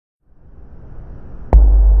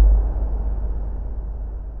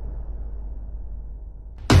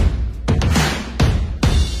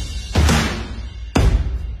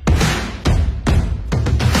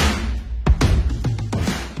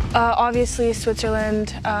Obviously, Switzerland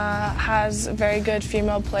has very good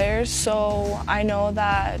female players, so I know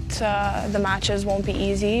that the matches won't be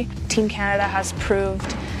easy. Team Canada has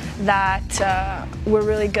proved that we're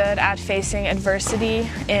really good at facing adversity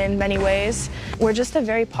in many ways. We're just a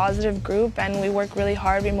very positive group and we work really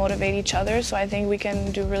hard, we motivate each other, so I think we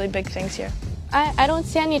can do really big things here. I don't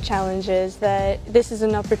see any challenges, that this is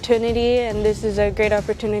an opportunity and this is a great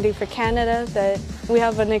opportunity for Canada, that we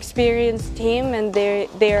have an experienced team and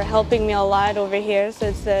they are helping me a lot over here,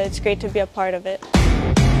 so it's great to be a part of it.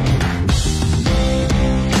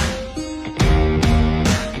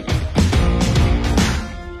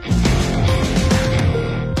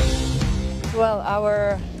 Well,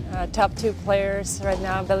 our top two players right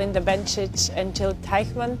now, Belinda Bencic and Jill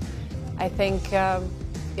Teichmann. I think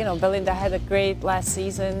Belinda had a great last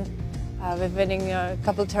season with winning a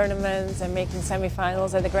couple tournaments and making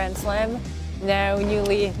semifinals at the Grand Slam. Now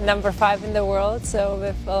newly number 5 in the world, so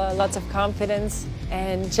with lots of confidence.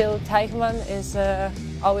 And Jill Teichmann is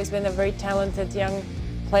always been a very talented young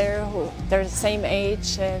player. They're the same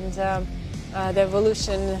age, and the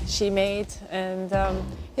evolution she made, and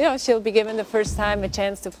she'll be given the first time a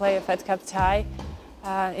chance to play a Fed Cup tie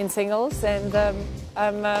in singles, and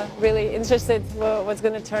I'm really interested what's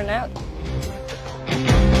going to turn out.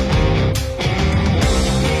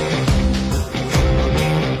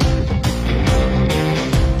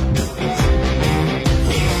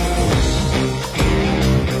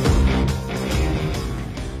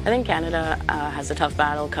 I think Canada has a tough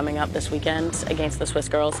battle coming up this weekend against the Swiss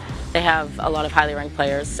girls. They have a lot of highly ranked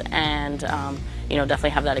players and definitely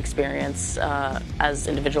have that experience as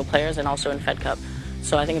individual players and also in Fed Cup.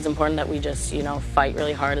 So I think it's important that we just fight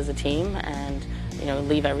really hard as a team and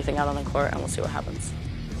leave everything out on the court, and we'll see what happens.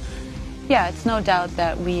 Yeah, it's no doubt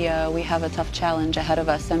that we have a tough challenge ahead of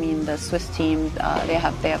us. I mean, the Swiss team, they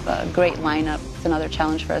have a great lineup. It's another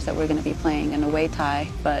challenge for us that we're going to be playing an away tie,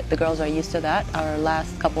 but the girls are used to that. Our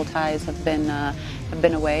last couple ties have been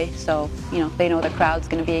away, so they know the crowd's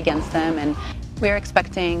going to be against them, and we're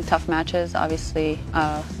expecting tough matches. Obviously,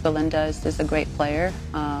 Belinda is a great player.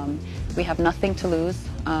 We have nothing to lose.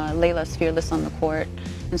 Layla's fearless on the court,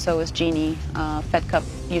 and so is Jeannie. Fed Cup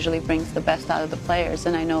usually brings the best out of the players,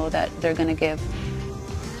 and I know that they're going to give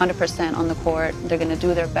 100% on the court. They're going to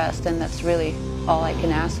do their best, and that's really all I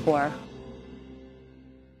can ask for.